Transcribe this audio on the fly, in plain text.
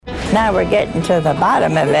Now we're getting to the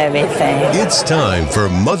bottom of everything. It's time for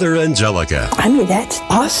Mother Angelica. I mean, that's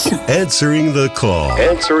awesome. Answering the call.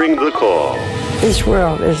 Answering the call. This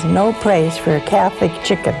world is no place for Catholic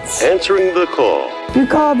chickens. Answering the call. You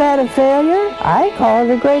call that a failure? I call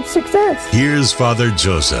it a great success. Here's Father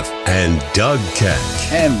Joseph and Doug Keck.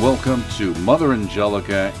 And welcome to Mother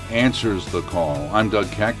Angelica Answers the Call. I'm Doug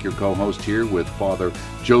Keck, your co-host here with Father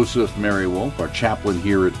Joseph Merrywolf, our chaplain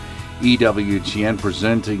here at EWTN,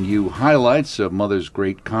 presenting you highlights of Mother's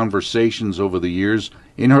great conversations over the years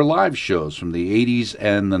in her live shows from the 80s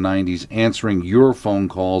and the 90s, answering your phone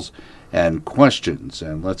calls and questions.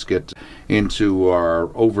 And let's get into our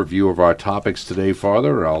overview of our topics today,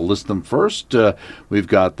 Father. I'll list them first. We've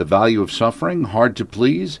got the value of suffering, hard to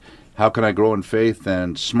please, how can I grow in faith,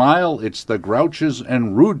 and smile. It's the Grouches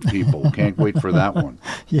and rude people. Can't wait for that one.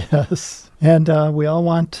 Yes. And we all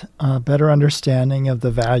want a better understanding of the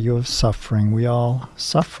value of suffering. We all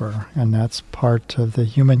suffer, and that's part of the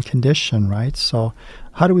human condition, right? So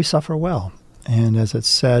how do we suffer well? And as it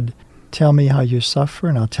said, tell me how you suffer,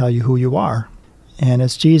 and I'll tell you who you are. And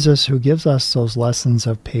it's Jesus who gives us those lessons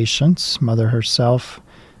of patience. Mother herself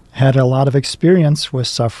had a lot of experience with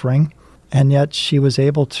suffering, and yet she was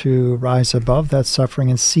able to rise above that suffering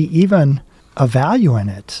and see even a value in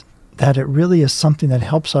it, that it really is something that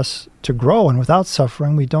helps us to grow. And without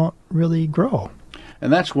suffering, we don't really grow.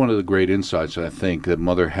 And that's one of the great insights, I think, that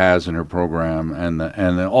Mother has in her program,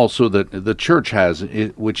 and also that the Church has,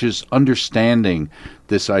 which is understanding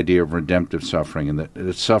this idea of redemptive suffering, and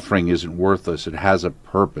that suffering isn't worthless. It has a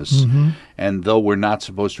purpose. Mm-hmm. And though we're not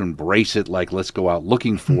supposed to embrace it like let's go out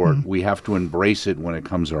looking for it, we have to embrace it when it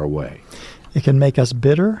comes our way. It can make us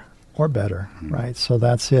bitter or better, right? So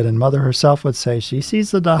that's it. And Mother herself would say she sees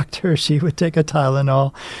the doctor, she would take a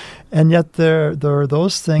Tylenol, and yet there are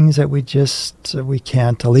those things that we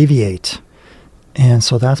can't alleviate. And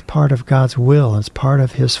so that's part of God's will. It's part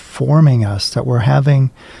of His forming us, that we're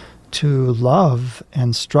having to love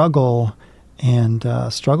and struggle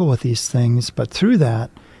with these things. But through that,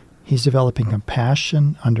 He's developing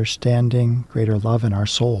compassion, understanding, greater love in our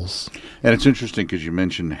souls. And it's interesting because you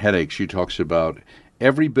mentioned headaches. She talks about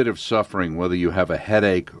every bit of suffering, whether you have a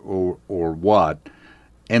headache or what,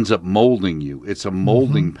 ends up molding you. It's a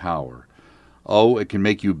molding power. Oh, it can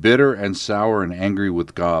make you bitter and sour and angry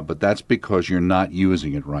with God, but that's because you're not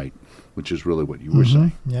using it right, which is really what you were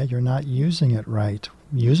saying. Yeah, you're not using it right.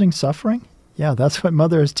 Using suffering? Yeah, that's what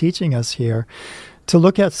Mother is teaching us here. To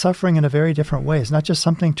look at suffering in a very different way. It's not just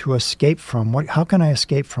something to escape from. How can I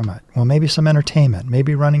escape from it? Well, maybe some entertainment,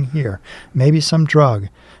 maybe running here, maybe some drug.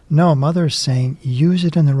 No, Mother is saying use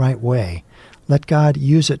it in the right way. Let God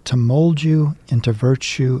use it to mold you into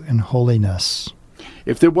virtue and holiness.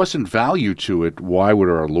 If there wasn't value to it, why would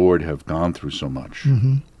our Lord have gone through so much?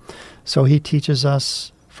 Mm-hmm. So He teaches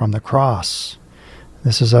us from the cross.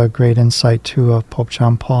 This is a great insight, too, of Pope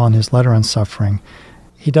John Paul in his letter on suffering.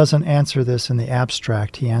 He doesn't answer this in the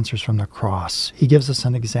abstract. He answers from the cross. He gives us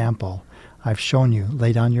an example. I've shown you,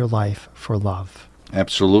 lay down your life for love.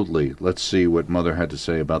 Absolutely. Let's see what Mother had to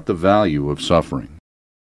say about the value of suffering.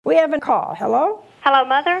 We have a call. Hello? Hello,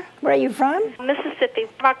 Mother. Where are you from? Mississippi.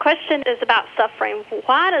 My question is about suffering.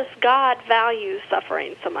 Why does God value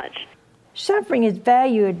suffering so much? Suffering is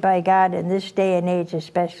valued by God in this day and age,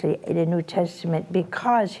 especially in the New Testament,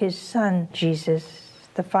 because His Son, Jesus,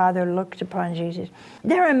 the Father looked upon Jesus.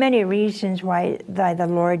 There are many reasons why the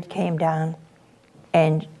Lord came down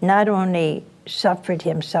and not only suffered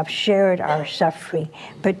Himself, shared our suffering,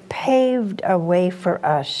 but paved a way for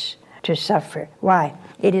us to suffer. Why?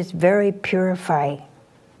 It is very purifying.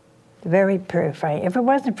 Very purifying. If it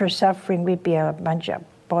wasn't for suffering, we'd be a bunch of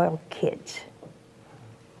spoiled kids.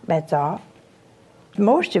 That's all.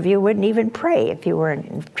 Most of you wouldn't even pray if you were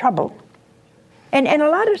in trouble. And a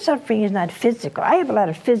lot of suffering is not physical. I have a lot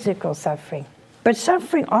of physical suffering. But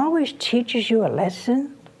suffering always teaches you a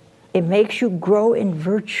lesson. It makes you grow in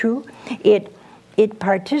virtue. It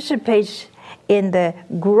participates in the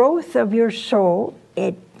growth of your soul.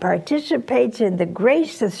 It participates in the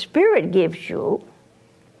grace the Spirit gives you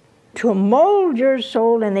to mold your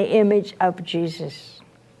soul in the image of Jesus.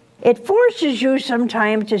 It forces you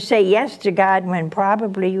sometimes to say yes to God when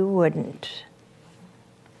probably you wouldn't.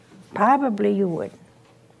 Probably you wouldn't.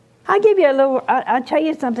 I'll tell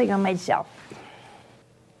you something on myself.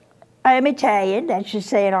 I am Italian, that should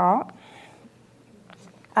say it all.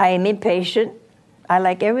 I am impatient. I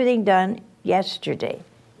like everything done yesterday.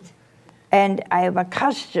 And I am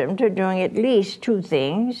accustomed to doing at least 2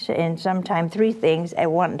 things and sometimes 3 things at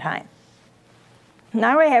one time.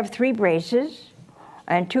 Now I have 3 braces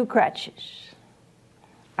and 2 crutches.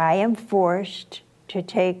 I am forced to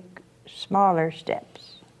take smaller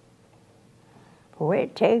steps.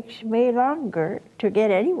 it takes me longer to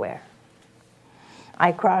get anywhere.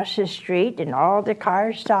 I cross the street and all the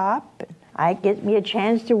cars stop. I get me a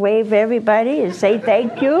chance to wave everybody and say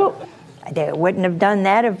thank you. They wouldn't have done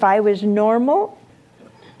that if I was normal.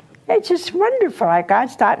 It's just wonderful. I got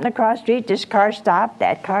stopping across the street, this car stopped,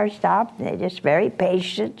 that car stopped, and they're just very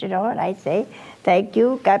patient, and I say, thank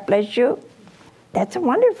you, God bless you. That's a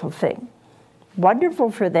wonderful thing.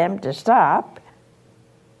 Wonderful for them to stop,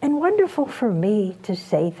 and wonderful for me to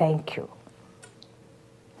say thank you.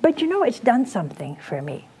 But it's done something for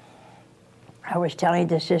me. I was telling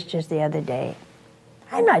the sisters the other day,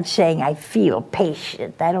 I'm not saying I feel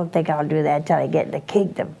patient. I don't think I'll do that until I get in the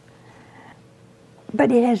kingdom.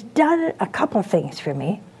 But it has done a couple things for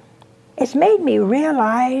me. It's made me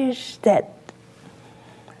realize that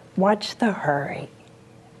what's the hurry?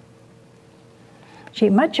 See,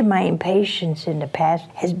 much of my impatience in the past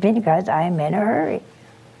has been because I'm in a hurry.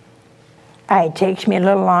 It takes me a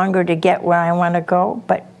little longer to get where I want to go,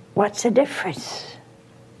 but what's the difference?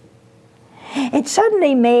 It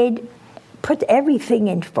suddenly put everything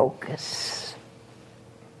in focus.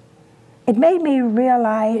 It made me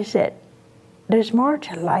realize that there's more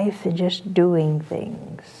to life than just doing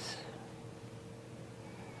things.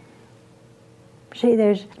 See,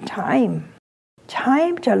 there's time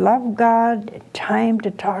to love God, time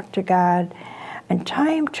to talk to God, and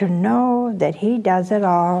time to know that He does it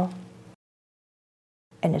all,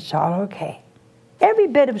 and it's all okay. Every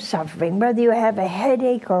bit of suffering, whether you have a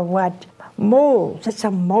headache or what, molds. It's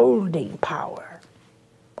a molding power.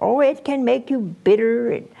 It can make you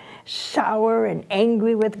bitter and sour and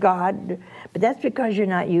angry with God, but that's because you're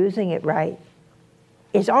not using it right.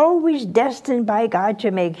 It's always destined by God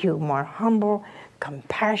to make you more humble,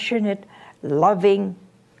 compassionate, loving,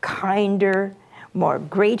 kinder, more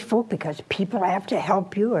grateful because people have to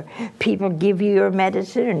help you, or people give you your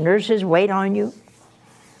medicine, and nurses wait on you.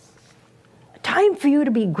 Time for you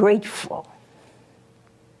to be grateful.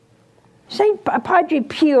 St. Padre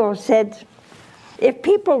Pio said, if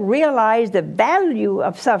people realize the value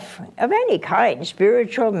of suffering, of any kind,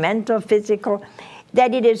 spiritual, mental, physical,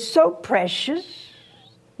 that it is so precious,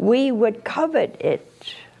 we would covet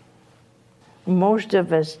it. Most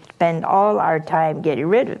of us spend all our time getting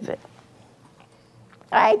rid of it.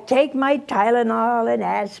 I take my Tylenol and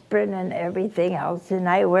aspirin and everything else, and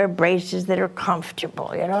I wear braces that are comfortable.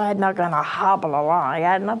 I'm not going to hobble along. I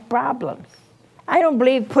got enough problems. I don't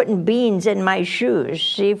believe putting beans in my shoes,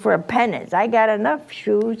 see, for a penance. I got enough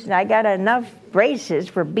shoes and I got enough braces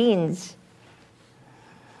for beans.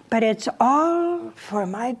 But it's all for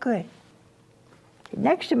my good.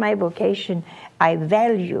 Next to my vocation, I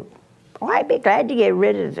value. I'd be glad to get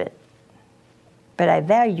rid of it. But I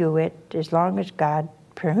value it as long as God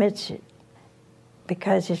permits it,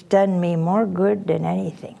 because it's done me more good than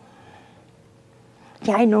anything.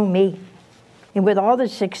 See, I know me. And with all the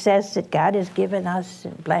success that God has given us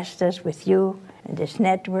and blessed us with you and this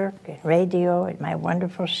network and radio and my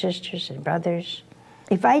wonderful sisters and brothers,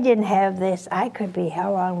 if I didn't have this, I could be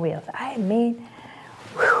hell on wheels. I mean,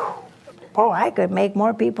 I could make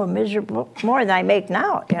more people miserable, more than I make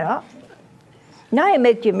now, Now I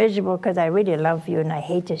make you miserable because I really love you and I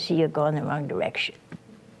hate to see you go in the wrong direction.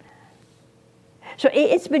 So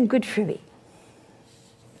it's been good for me.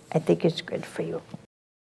 I think it's good for you.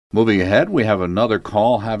 Moving ahead, we have another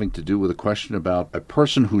call having to do with a question about a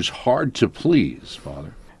person who's hard to please,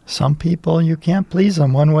 Father. Some people, you can't please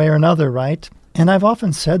them one way or another, right? And I've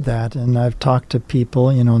often said that, and I've talked to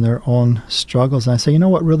people, their own struggles, and I say,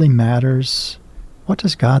 what really matters? What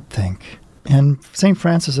does God think? And St.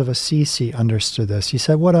 Francis of Assisi understood this. He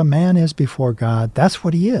said, what a man is before God, that's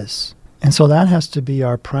what he is. And so that has to be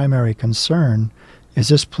our primary concern. Is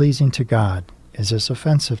this pleasing to God? Is this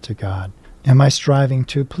offensive to God? Am I striving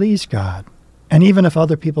to please God? And even if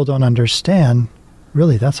other people don't understand,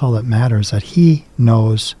 really that's all that matters, that He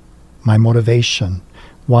knows my motivation,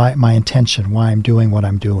 why my intention, why I'm doing what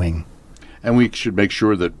I'm doing. And we should make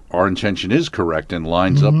sure that our intention is correct and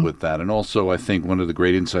lines up with that. And also, I think one of the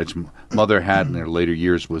great insights Mother had in her later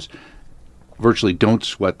years was virtually don't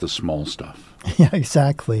sweat the small stuff. Yeah,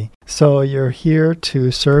 exactly. So you're here to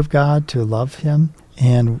serve God, to love Him,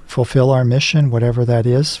 and fulfill our mission, whatever that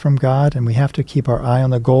is from God. And we have to keep our eye on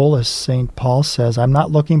the goal, as St. Paul says, I'm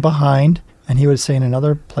not looking behind. And he would say in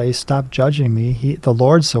another place, stop judging me. The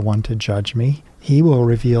Lord's the one to judge me. He will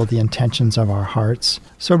reveal the intentions of our hearts.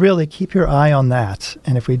 So really, keep your eye on that.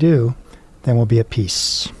 And if we do, then we'll be at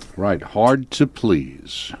peace. Right. Hard to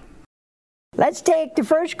please. Let's take the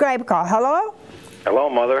first gripe call. Hello? Hello,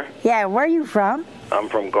 Mother. Yeah, where are you from? I'm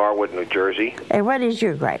from Garwood, New Jersey. And what is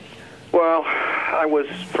your gripe? Well, I was,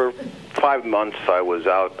 for 5 months I was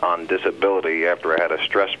out on disability after I had a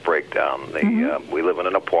stress breakdown. We live in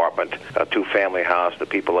an apartment, a two-family house. The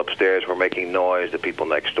people upstairs were making noise. The people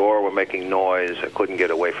next door were making noise. I couldn't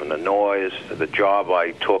get away from the noise. The job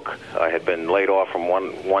I took, I had been laid off from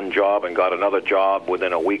one job and got another job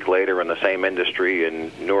within a week later in the same industry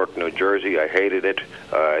in Newark, New Jersey. I hated it.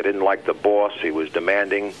 I didn't like the boss. He was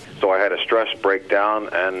demanding. So I had a stress breakdown,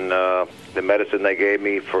 and the medicine they gave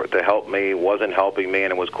me to help me wasn't helping me,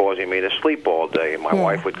 and it was causing me to sleep all day. And my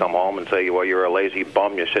wife would come home and say, well, you're a lazy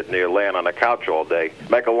bum. You're sitting there laying on the couch all day.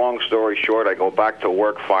 Make a long story short, I go back to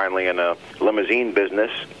work finally in a limousine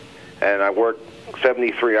business, and I work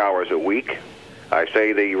 73 hours a week. I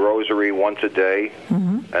say the rosary once a day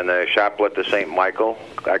and the chaplet to St. Michael.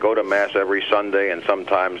 I go to Mass every Sunday and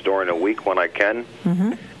sometimes during the week when I can.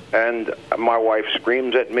 And my wife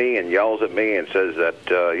screams at me and yells at me and says that,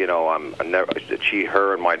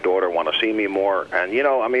 her and my daughter want to see me more. And,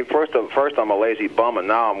 first I'm a lazy bum, and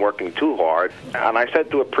now I'm working too hard. And I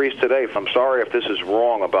said to a priest today, I'm sorry if this is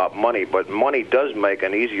wrong about money, but money does make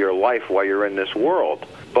an easier life while you're in this world.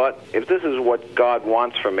 But if this is what God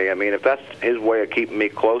wants for me, if that's his way of keeping me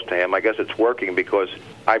close to him, I guess it's working, because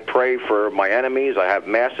I pray for my enemies. I have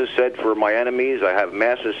masses said for my enemies. I have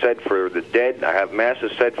masses said for the dead. I have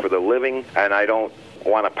masses said for the living. And I don't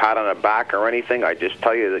want a pat on the back or anything. I just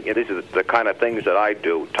tell you that these are the kind of things that I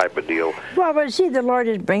do, type of deal. Well, but see, the Lord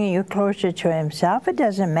is bringing you closer to himself. It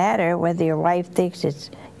doesn't matter whether your wife thinks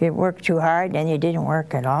you worked too hard and you didn't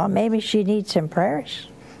work at all. Maybe she needs some prayers.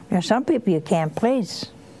 Some people you can't please.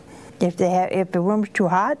 If the room's too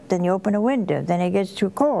hot, then you open a window. Then it gets too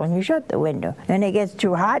cold, and you shut the window. Then it gets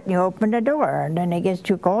too hot, and you open the door. And then it gets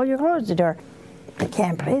too cold, you close the door. You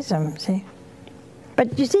can't please them, see?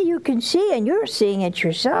 But you see, you can see, and you're seeing it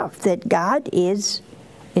yourself, that God is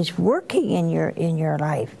working in your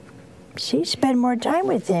life. See, spend more time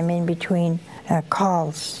with him in between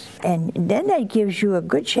calls. And then that gives you a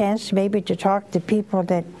good chance maybe to talk to people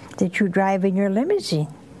that you drive in your limousine.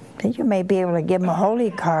 You may be able to give him a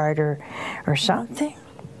holy card or something.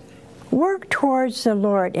 Work towards the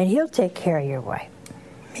Lord, and he'll take care of your wife.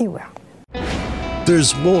 He will.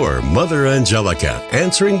 There's more Mother Angelica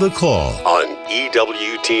answering the call on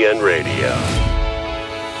EWTN Radio.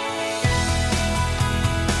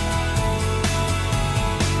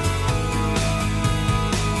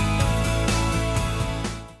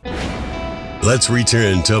 Let's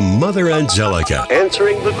return to Mother Angelica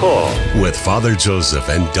answering the call with Father Joseph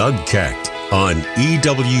and Doug Keck on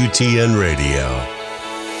EWTN Radio.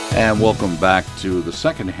 And welcome back to the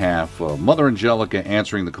second half of Mother Angelica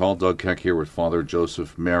answering the call. Doug Keck here with Father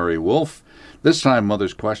Joseph Mary Wolf. This time,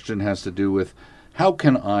 Mother's question has to do with, how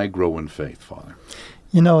can I grow in faith, Father?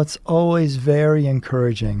 It's always very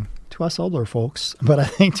encouraging to us older folks, but I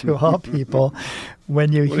think to all people,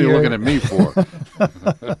 when you hear... What are you looking at me for?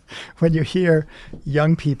 When you hear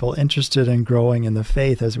young people interested in growing in the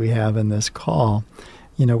faith, as we have in this call,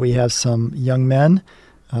 we have some young men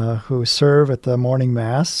who serve at the morning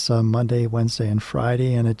Mass Monday, Wednesday, and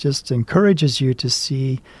Friday, and it just encourages you to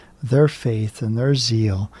see their faith and their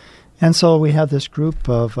zeal. And so we have this group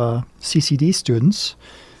of CCD students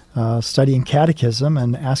studying catechism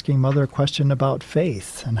and asking Mother a question about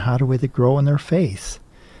faith and how do they grow in their faith.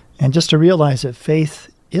 And just to realize that faith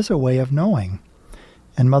is a way of knowing.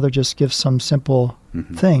 And Mother just gives some simple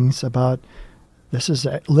things about this is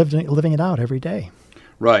living it out every day.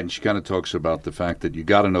 Right, and she kind of talks about the fact that you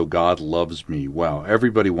got to know God loves me. Wow,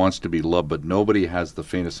 everybody wants to be loved, but nobody has the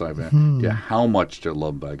faintest idea how much they're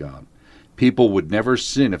loved by God. People would never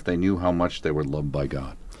sin if they knew how much they were loved by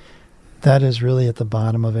God. That is really at the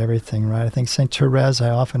bottom of everything, right? I think St. Therese, I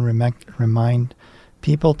often remind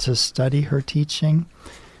people to study her teaching.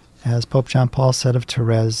 As Pope John Paul said of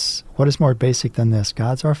Therese, what is more basic than this?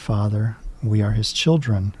 God's our Father, we are his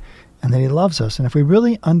children, and that he loves us. And if we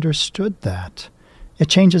really understood that, it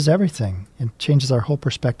changes everything. It changes our whole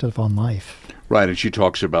perspective on life. Right, and she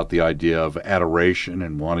talks about the idea of adoration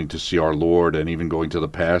and wanting to see our Lord, and even going to the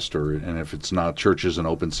pastor, and if it's not, church isn't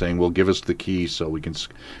open, saying, well, give us the key so we can,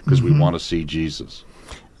 because we want to see Jesus.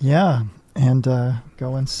 Yeah, and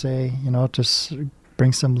go and say, just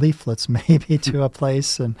bring some leaflets maybe to a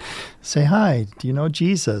place and say, hi, do you know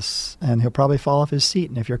Jesus? And he'll probably fall off his seat.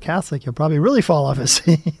 And if you're Catholic, he'll probably really fall off his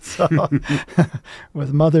seat. So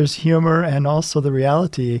with Mother's humor and also the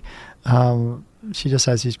reality, she just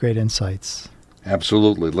has these great insights.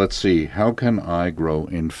 Absolutely. Let's see. How can I grow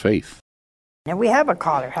in faith? And we have a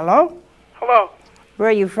caller. Hello? Hello. Where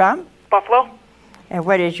are you from? Buffalo. And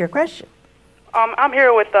what is your question? I'm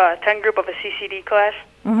here with a 10 group of a CCD class.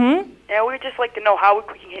 Mm-hmm. And we'd just like to know how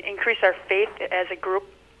we can increase our faith as a group.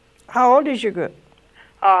 How old is your group?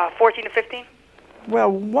 14 to 15.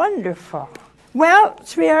 Well, wonderful. Well,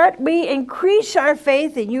 sweetheart, we increase our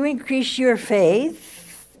faith and you increase your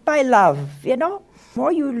faith by love, you know? The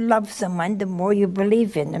more you love someone, the more you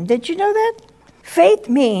believe in them. Did you know that? Faith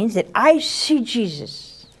means that I see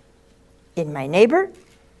Jesus in my neighbor,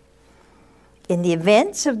 in the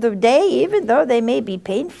events of the day, even though they may be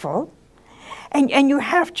painful. And you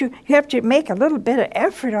have to make a little bit of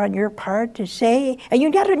effort on your part to say, and you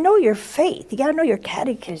got to know your faith. You got to know your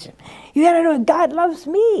catechism. You got to know God loves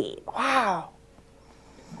me. Wow.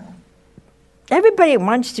 Everybody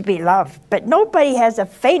wants to be loved, but nobody has the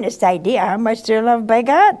faintest idea how much they're loved by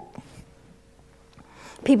God.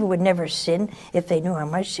 People would never sin if they knew how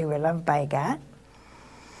much they were loved by God.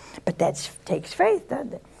 But that takes faith,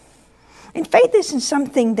 doesn't it? And faith isn't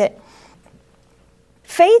something that...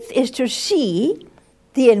 Faith is to see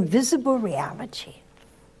the invisible reality.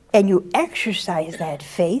 And you exercise that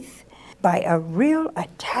faith by a real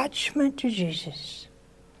attachment to Jesus.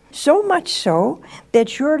 So much so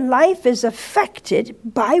that your life is affected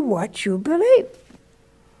by what you believe.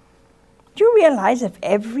 Do you realize if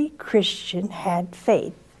every Christian had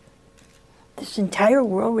faith, this entire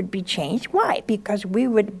world would be changed? Why? Because we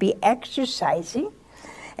would be exercising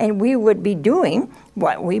and we would be doing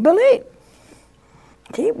what we believe.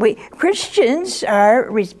 See, Christians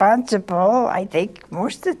are responsible, I think,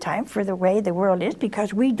 most of the time for the way the world is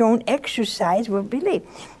because we don't exercise what we believe.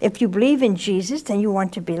 If you believe in Jesus, then you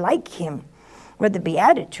want to be like him. Well, the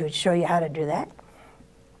Beatitudes show you how to do that.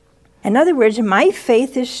 In other words, my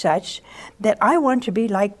faith is such that I want to be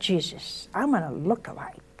like Jesus. I want to look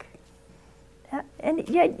alike. And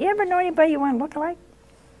you ever know anybody you want to look alike?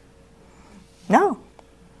 No.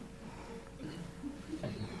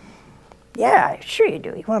 Yeah, sure you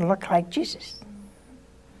do. You want to look like Jesus.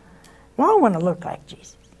 We all want to look like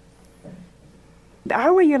Jesus.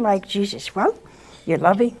 How are you like Jesus? Well, you're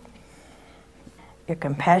loving, you're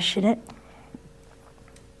compassionate,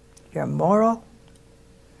 you're moral,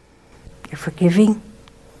 you're forgiving,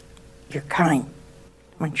 you're kind.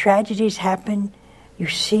 When tragedies happen, you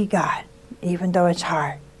see God, even though it's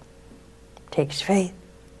hard. It takes faith.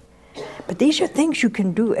 But these are things you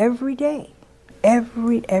can do every day.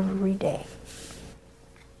 Every day.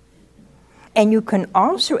 And you can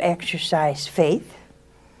also exercise faith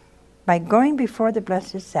by going before the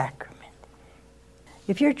Blessed Sacrament.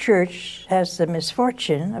 If your church has the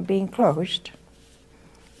misfortune of being closed,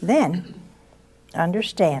 then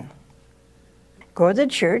understand. Go to the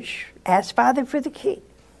church, ask Father for the key.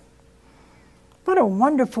 What a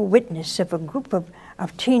wonderful witness of a group of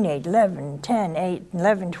teenage, 11, 10, 8,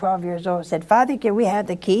 11, 12 years old, said, Father, can we have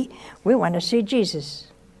the key? We want to see Jesus.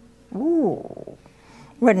 Ooh,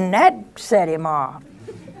 wouldn't that set him off?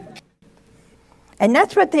 And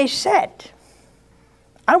that's what they said.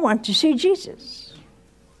 I want to see Jesus.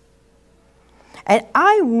 And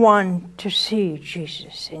I want to see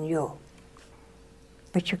Jesus in you.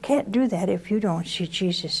 But you can't do that if you don't see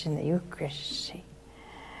Jesus in the Eucharist. See?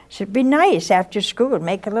 So it'd be nice after school,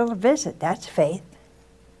 make a little visit. That's faith.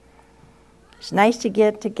 It's nice to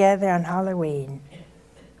get together on Halloween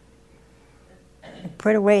and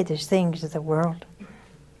put away these things of the world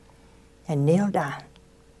and kneel down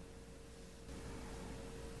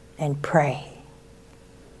and pray.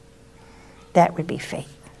 That would be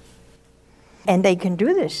faith. And they can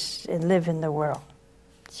do this and live in the world.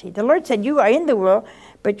 See, the Lord said, you are in the world,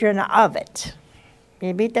 but you're not of it. Can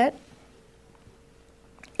you beat that?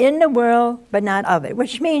 In the world, but not of it,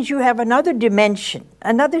 which means you have another dimension,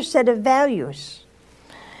 another set of values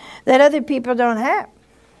that other people don't have.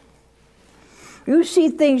 You see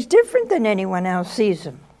things different than anyone else sees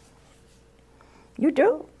them. You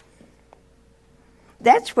do.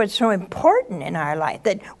 That's what's so important in our life,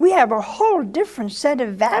 that we have a whole different set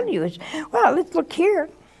of values. Well, let's look here.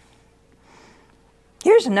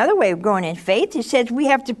 Here's another way of going in faith. He says we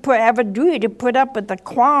have to have a duty to put up with the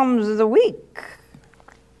qualms of the weak.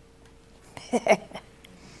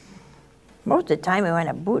 Most of the time we want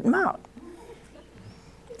to boot them out.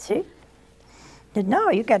 See? But no,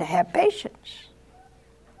 you got to have patience.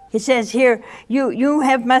 It says here, you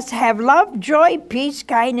must have love, joy, peace,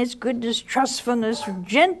 kindness, goodness, trustfulness,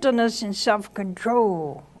 gentleness, and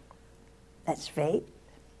self-control. That's faith.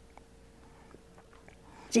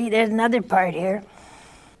 See, there's another part here.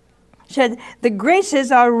 It said, the grace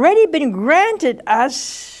has already been granted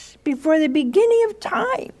us before the beginning of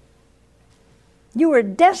time. You were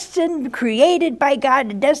destined, created by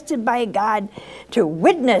God, destined by God to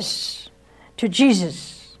witness to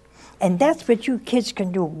Jesus. And that's what you kids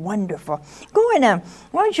can do wonderful. Why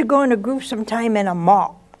don't you go in a group sometime in a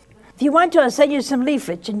mall? If you want to, I'll send you some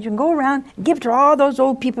leaflets, and you can go around and give to all those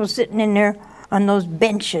old people sitting in there on those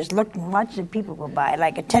benches, watching people go by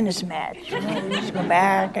like a tennis match. You know, we just go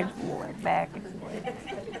back and forth, back and forth.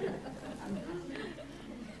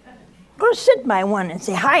 Go sit by one and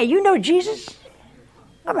say, "Hi, you know Jesus?"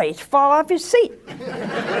 All right, fall off his seat.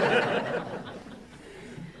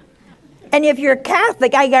 And if you're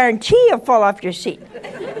Catholic, I guarantee you'll fall off your seat.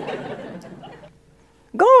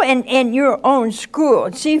 Go in your own school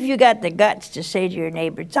and see if you got the guts to say to your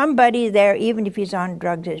neighbor, somebody there, even if he's on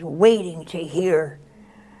drugs, is waiting to hear,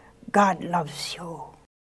 God loves you.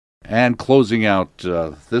 And closing out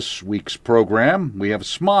this week's program, we have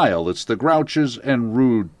Smile. It's the Grouches and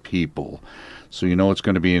Rude People. So you know it's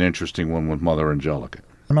going to be an interesting one with Mother Angelica.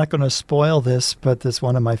 I'm not going to spoil this, but this is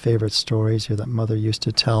one of my favorite stories here that Mother used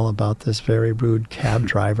to tell about this very rude cab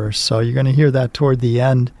driver. So you're going to hear that toward the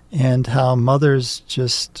end, and how Mother's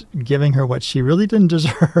just giving her what she really didn't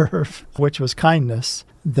deserve, which was kindness,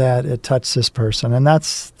 that it touched this person. And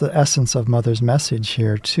that's the essence of Mother's message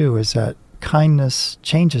here, too, is that kindness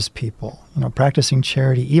changes people, practicing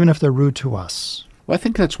charity, even if they're rude to us. Well, I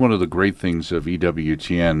think that's one of the great things of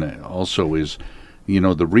EWTN also is,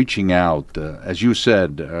 the reaching out. As you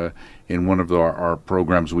said in one of our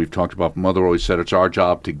programs we've talked about, Mother always said it's our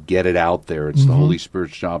job to get it out there. It's the Holy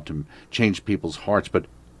Spirit's job to change people's hearts. But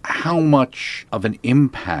how much of an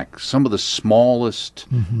impact some of the smallest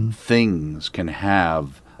things can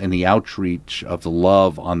have in the outreach of the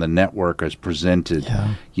love on the network as presented,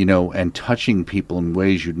 and touching people in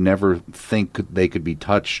ways you'd never think they could be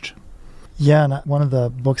touched. Yeah, and one of the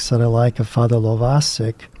books that I like of Father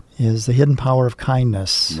Lovasic is The Hidden Power of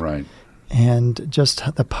Kindness. Right. And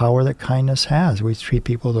just the power that kindness has. We treat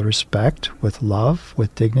people with respect, with love,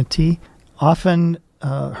 with dignity. Often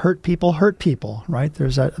hurt people, right?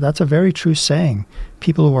 That's a very true saying.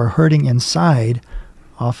 People who are hurting inside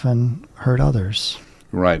often hurt others.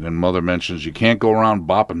 Right, and Mother mentions you can't go around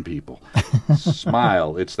bopping people.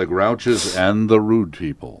 Smile, it's the Grouches and the Rude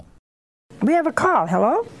People. We have a call.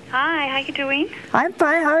 Hello? Hi, how you doing? I'm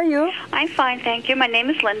fine. How are you? I'm fine, thank you. My name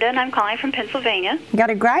is Linda, and I'm calling from Pennsylvania. Got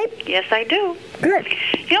a gripe? Yes, I do. Good.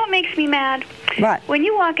 You know what makes me mad? What? When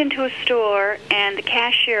you walk into a store and the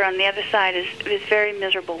cashier on the other side is very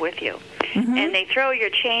miserable with you. And they throw your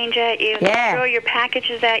change at you, they throw your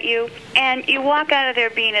packages at you, and you walk out of there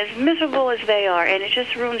being as miserable as they are, and it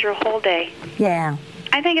just ruins your whole day. Yeah.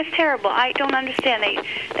 I think it's terrible. I don't understand.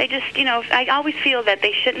 They just, I always feel that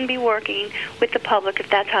they shouldn't be working with the public if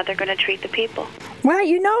that's how they're going to treat the people. Well,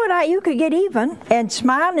 you know what? You could get even and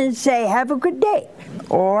smile and say, have a good day.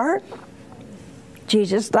 Or,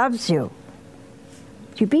 Jesus loves you.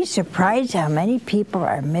 You'd be surprised how many people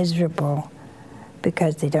are miserable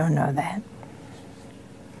because they don't know that.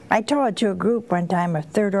 I told it to a group one time of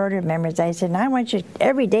third order members. I said, I want you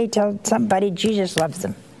every day tell somebody Jesus loves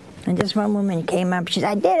them. And this one woman came up. She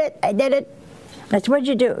said, I did it. That's what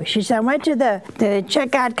you do. She said, I went to the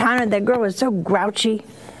checkout counter. The girl was so grouchy.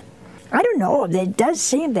 I don't know. It does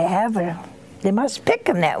seem they have they must pick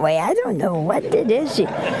them that way. I don't know what it is.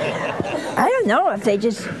 I don't know if they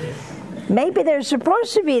just, maybe they're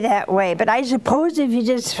supposed to be that way. But I suppose if you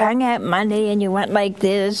just hung out Monday and you went like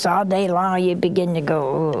this all day long, you begin to go,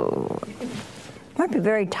 oh. Might be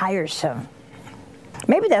very tiresome.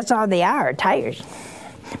 Maybe that's all they are, tired.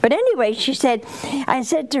 But anyway, I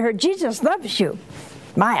said to her, Jesus loves you.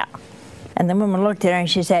 Smile. And the woman looked at her and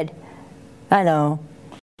she said, I know.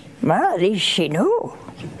 Well, at least she knew.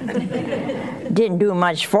 Didn't do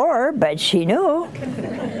much for her, but she knew.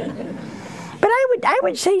 But I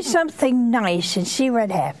would say something nice and see what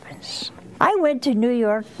happens. I went to New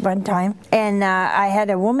York one time, and I had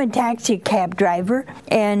a woman taxi cab driver,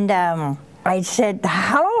 and I said,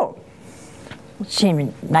 hello. It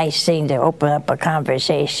seemed a nice thing to open up a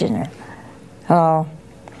conversation. Oh.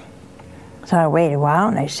 So I waited a while,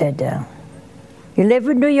 and I said, you live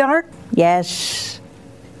in New York? Yes.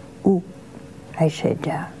 Ooh. I said,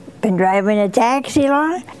 been driving a taxi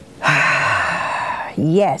long?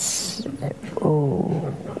 Yes.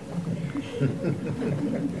 Ooh.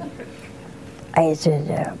 I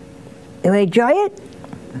said, you enjoy it?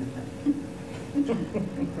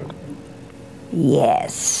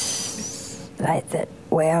 Yes. I thought,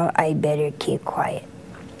 well, I better keep quiet.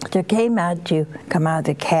 So came out to come out of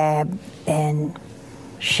the cab, and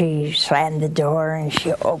she slammed the door, and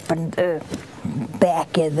she opened the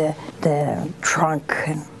back of the trunk,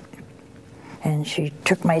 and she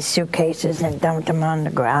took my suitcases and dumped them on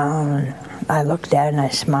the ground. And I looked at her and I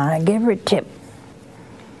smiled. I gave her a tip.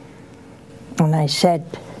 And I said,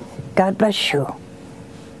 God bless you.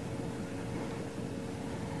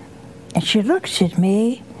 And she looks at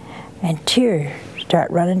me, and tears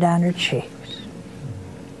start running down her cheeks.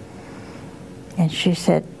 And she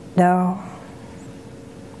said, no,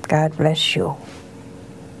 God bless you.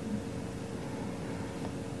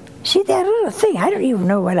 See, that little thing, I don't even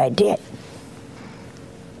know what I did.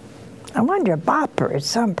 I wanted to bop her at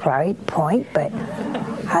some point, but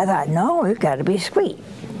I thought, no, you've got to be sweet.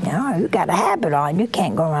 You know, you've got a habit on. You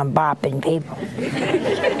can't go around bopping people.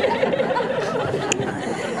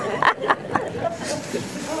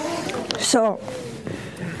 So,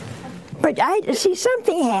 but I see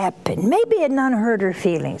something happened. Maybe a nun hurt her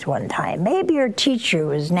feelings one time. Maybe her teacher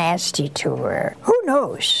was nasty to her. Who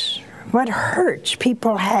knows what hurts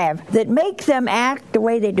people have that make them act the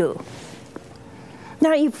way they do.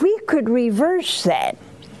 Now, if we could reverse that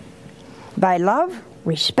by love,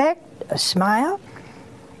 respect, a smile.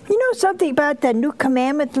 You know something about that new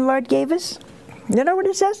commandment the Lord gave us? You know what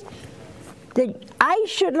it says? That I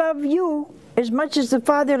should love you as much as the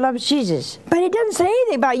Father loves Jesus. But it doesn't say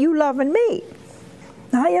anything about you loving me.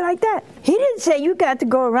 How you like that? He didn't say you got to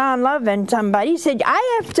go around loving somebody. He said,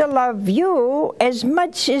 I have to love you as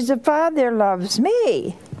much as the Father loves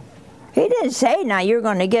me. He didn't say, now you're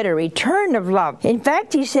going to get a return of love. In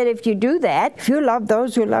fact, he said, if you do that, if you love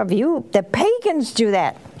those who love you, the pagans do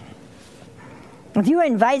that. If you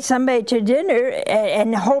invite somebody to dinner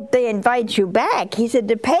and hope they invite you back, he said,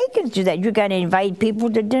 the pagans do that. You got to invite people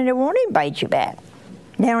to dinner who won't invite you back.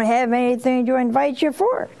 They don't have anything to invite you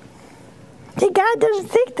for. See, God doesn't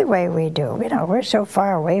think the way we do. You know, we're so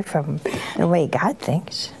far away from the way God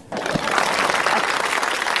thinks.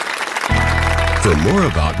 For more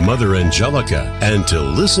about Mother Angelica and to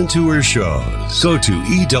listen to her shows, go to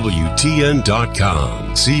EWTN.com.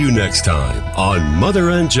 See you next time on Mother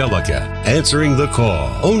Angelica, Answering the Call,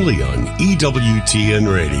 only on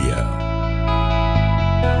EWTN Radio.